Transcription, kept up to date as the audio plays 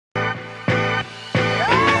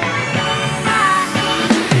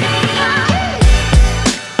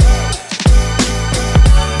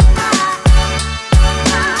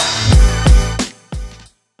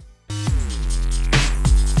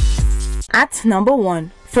At number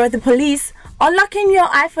 1. For the police, unlocking your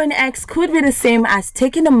iPhone X could be the same as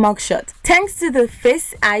taking a mugshot thanks to the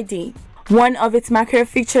Face ID. One of its macro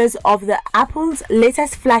features of the Apple's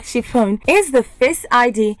latest flagship phone is the Face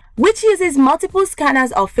ID, which uses multiple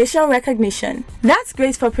scanners of facial recognition. That's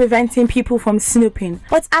great for preventing people from snooping,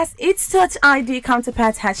 but as its Touch ID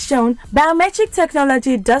counterpart has shown, biometric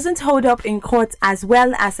technology doesn't hold up in court as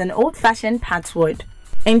well as an old-fashioned password.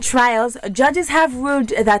 In trials, judges have ruled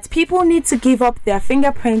that people need to give up their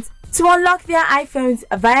fingerprints to unlock their iPhones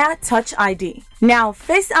via Touch ID. Now,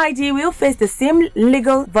 Face ID will face the same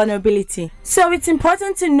legal vulnerability. So it's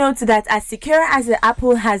important to note that as secure as the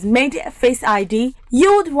Apple has made Face ID,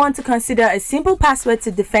 you would want to consider a simple password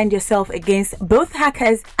to defend yourself against both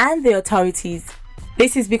hackers and the authorities.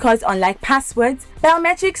 This is because unlike passwords,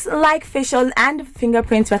 biometrics like facial and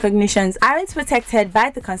fingerprint recognitions aren't protected by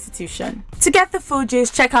the Constitution. To get the full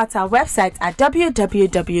gist, check out our website at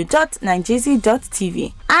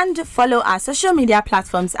www.nigezie.tv and follow our social media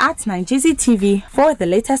platforms at Nigezie TV for the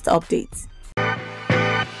latest updates.